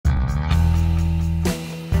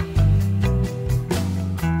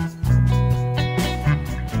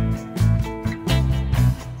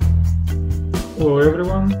Hello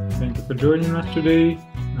everyone, thank you for joining us today.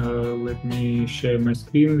 Let me share my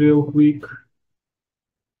screen real quick.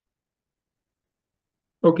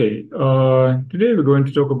 Okay, today we're going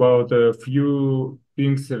to talk about a few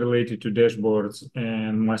things related to dashboards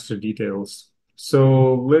and master details.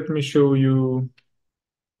 So let me show you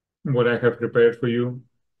what I have prepared for you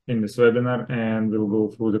in this webinar, and we'll go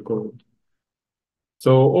through the code.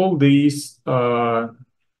 So all these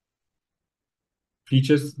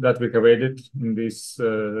features that we have added in this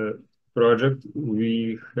project,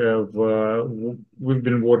 we've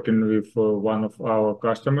been working with one of our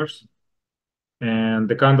customers, and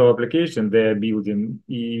the kind of application they're building,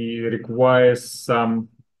 it requires some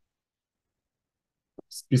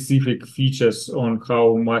specific features on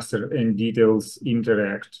how master and details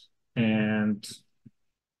interact. And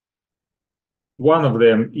one of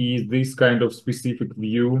them is this kind of specific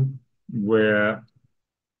view where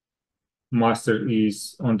master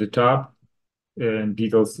is on the top and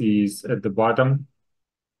details is at the bottom,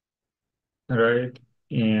 right?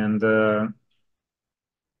 And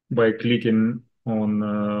by clicking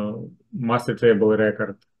on master table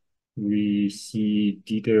record, we see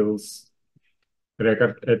details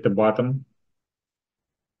record at the bottom.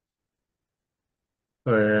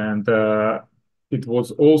 And it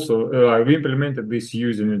was also, we implemented this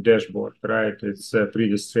using a dashboard, right? It's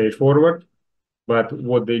pretty straightforward. But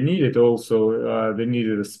what they needed also, they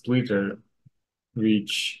needed a splitter,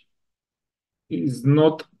 which is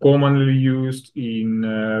not commonly used in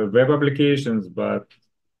web applications, but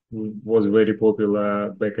was very popular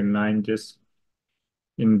back in 90s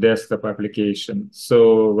in desktop application.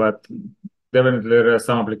 So, but definitely there are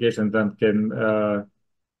some applications that can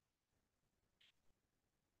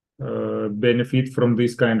benefit from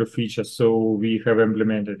this kind of feature. So we have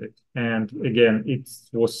implemented it. And again, it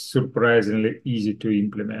was surprisingly easy to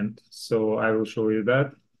implement. So I will show you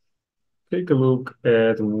that. Take a look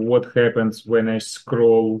at what happens when I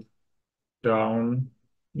scroll down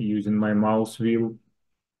using my mouse wheel.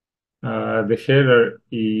 The header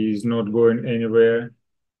is not going anywhere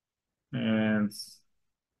and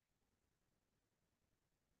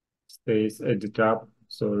stays at the top.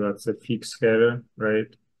 So that's a fixed header,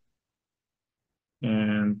 right?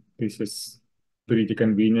 And this is pretty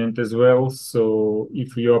convenient as well. So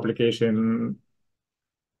if your application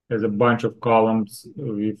has a bunch of columns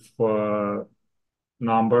with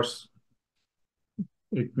numbers,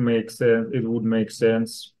 it would make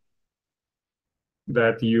sense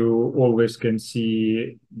that you always can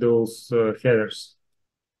see those headers.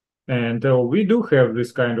 And we do have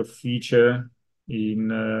this kind of feature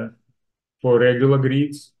in for regular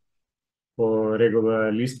grids, for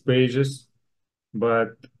regular list pages,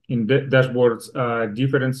 but in the dashboards are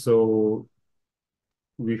different. So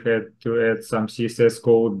we had to add some CSS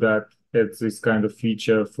code that adds this kind of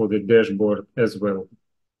feature for the dashboard as well.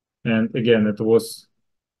 And again, it was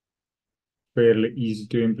fairly easy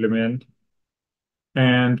to implement.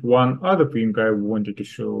 And one other thing I wanted to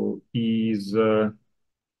show is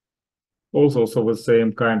also the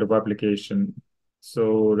same kind of application.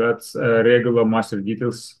 So that's regular master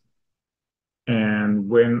details. And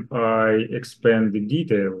when I expand the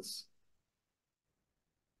details,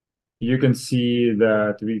 you can see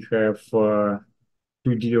that we have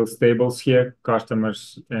two details tables here,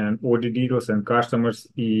 customers and order details, and customers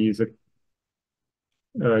is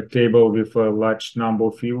a table with a large number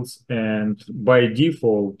of fields, and by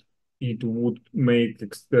default, it would make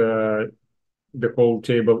the whole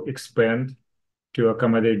table expand to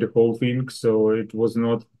accommodate the whole thing. So it was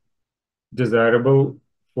not desirable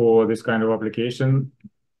for this kind of application,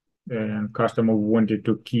 and customer wanted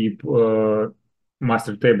to keep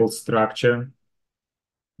master table structure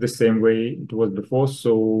the same way it was before.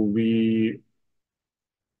 So we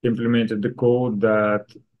implemented the code that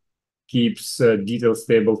keeps details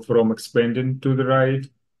table from expanding to the right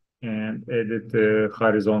and added the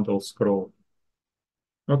horizontal scroll.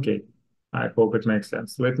 Okay, I hope it makes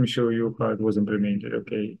sense. Let me show you how it was implemented.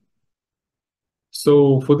 Okay.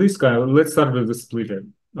 So for this kind of, let's start with the splitter.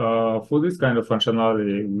 For this kind of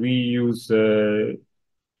functionality, we use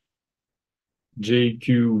JQ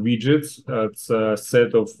widgets. It's a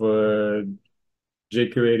set of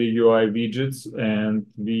jQuery UI widgets, and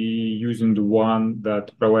we using the one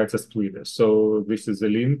that provides a splitter. So this is a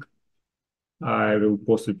link. I will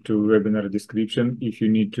post it to webinar description if you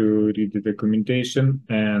need to read the documentation,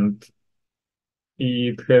 and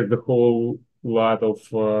it has the whole lot of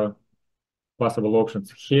possible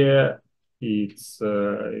options here. It's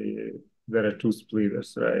there are two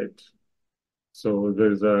splitters, right? So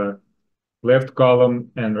there's a left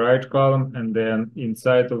column and right column, and then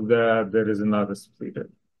inside of that there is another splitter.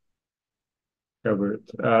 have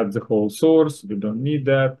it at the whole source. We don't need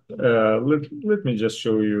that. Let me just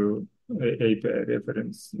show you API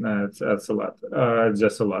reference. That's a lot.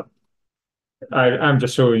 Just a lot. I'm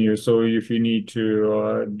just showing you. So if you need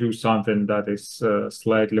to do something that is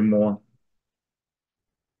slightly more,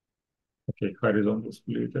 okay, horizontal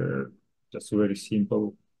splitter, just very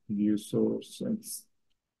simple view source.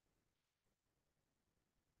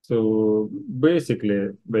 So basically,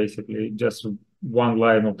 just one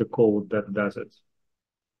line of the code that does it.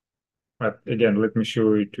 But again, let me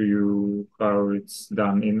show it to you how it's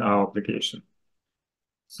done in our application.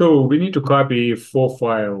 So we need to copy 4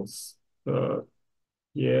 files.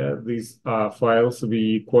 Yeah, these are files.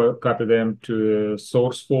 We copy them to a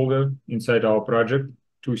source folder inside our project,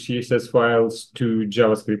 2 CSS files, 2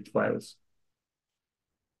 JavaScript files.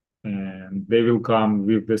 And they will come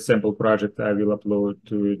with the sample project I will upload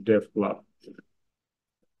to DevClub.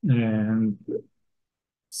 And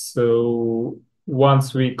so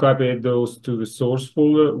once we copy those to the source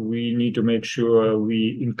folder, we need to make sure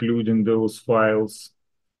we include in those files.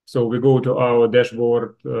 So we go to our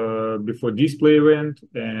dashboard before display event,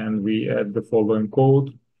 and we add the following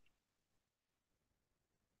code,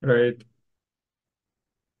 right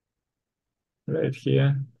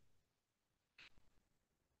here.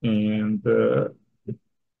 And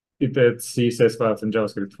it adds CSS files and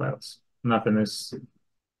JavaScript files. Nothing is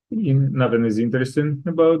interesting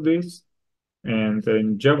about this. And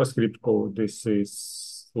in JavaScript code, this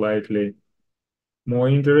is slightly more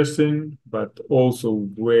interesting, but also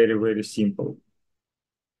very, very simple.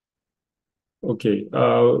 Okay,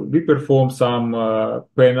 we perform some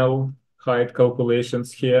panel height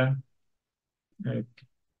calculations here, right?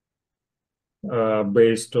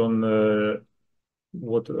 Based on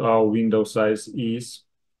what our window size is.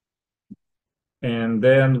 And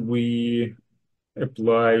then we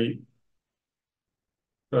apply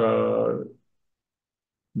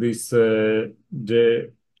this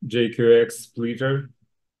JQX splitter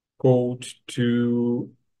code to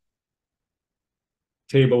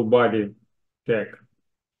table body tag.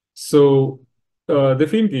 So the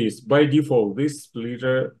thing is, by default, this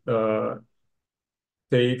splitter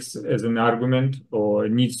takes as an argument or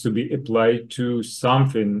needs to be applied to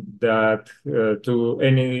something that to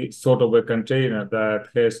any sort of a container that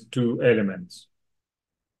has 2 elements.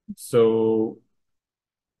 So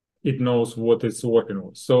it knows what it's working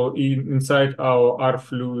with. So inside our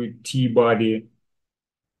rfluid tbody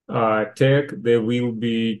tag, there will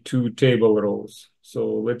be 2 table rows.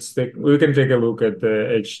 So we can take a look at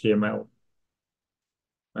the HTML.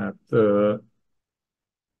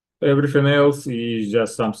 Everything else is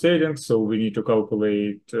just some settings. So we need to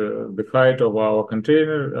calculate the height of our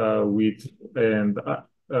container, width, and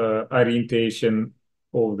orientation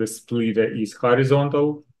of the splitter is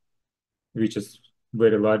horizontal, which is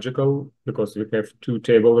very logical because we have 2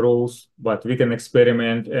 table rows, but we can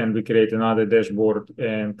experiment and we create another dashboard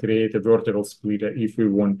and create a vertical splitter if we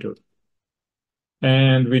want to.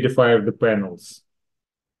 And we define the panels.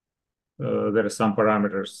 There are some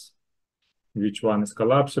parameters, which one is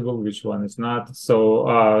collapsible, which one is not.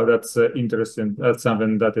 So that's interesting. That's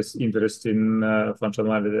something that is interesting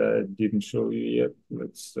functionality I didn't show you yet.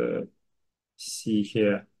 Let's see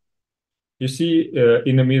here. You see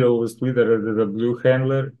in the middle of the splitter, there's a blue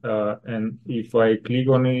handler. And if I click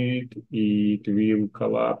on it, it will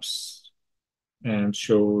collapse and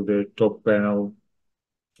show the top panel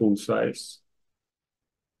full size.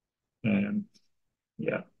 And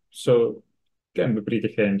yeah, so can be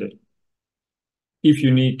pretty handy. If you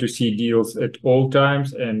need to see deals at all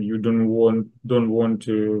times and you don't want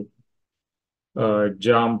to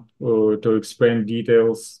jump to expand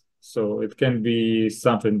details, so it can be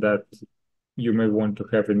something that you may want to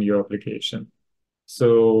have in your application.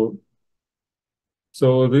 So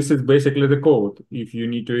this is basically the code. If you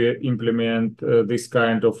need to implement this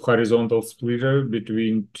kind of horizontal splitter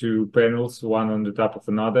between 2 panels, one on the top of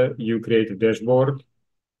another, you create a dashboard.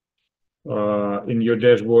 In your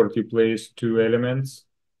dashboard, you place 2 elements,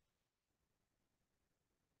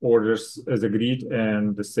 orders as a grid,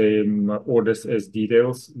 and the same orders as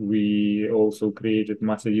details. We also created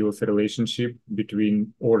master deals relationship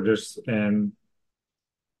between orders and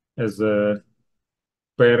as a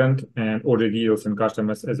parent and order deals and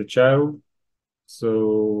customers as a child.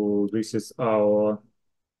 So this is our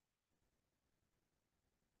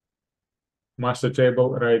master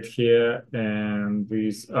table right here, and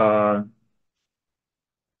these are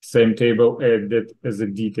same table added as the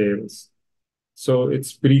details. So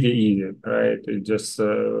it's pretty easy, right? It's just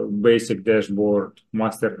a basic dashboard,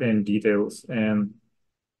 master and details, and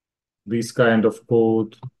this kind of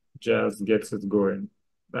code just gets it going.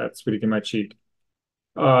 That's pretty much it.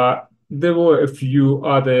 There were a few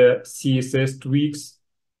other CSS tweaks,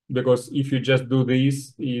 because if you just do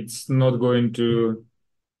this, it's not going to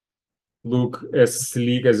look as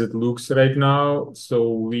sleek as it looks right now.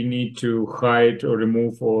 So we need to hide or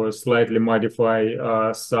remove or slightly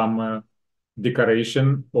modify some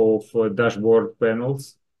decoration of dashboard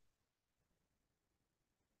panels.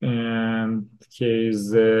 And here is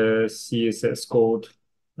the CSS code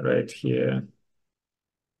right here.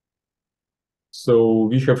 So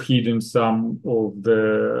we have hidden some of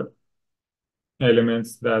the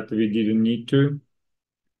elements that we didn't need to.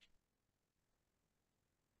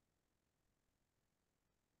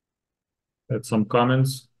 Add some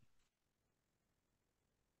comments.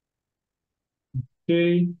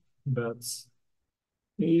 Okay, that's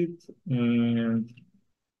it. And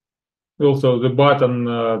also the button,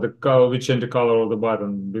 the color, we change the color of the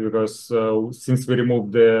button because since we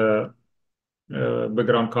removed the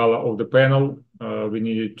background color of the panel, we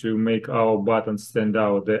needed to make our button stand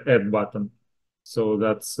out, the add button. So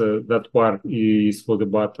that's that part is for the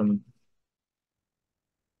button.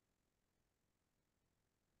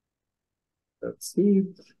 That's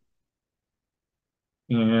it.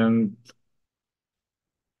 And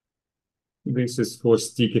this is for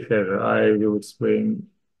sticky header. I will explain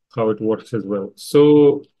how it works as well.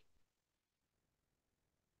 So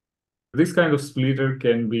this kind of splitter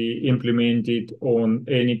can be implemented on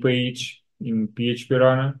any page in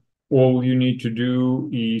Phprunner. All you need to do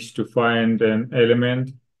is to find an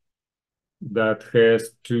element that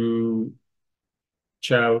has two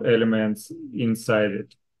child elements inside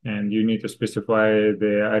it, and you need to specify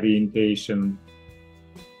the orientation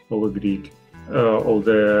of a grid of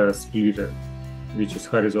the splitter, which is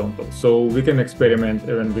horizontal. So we can experiment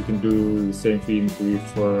and we can do the same thing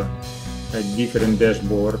with a different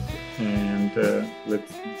dashboard, and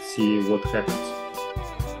let's see what happens.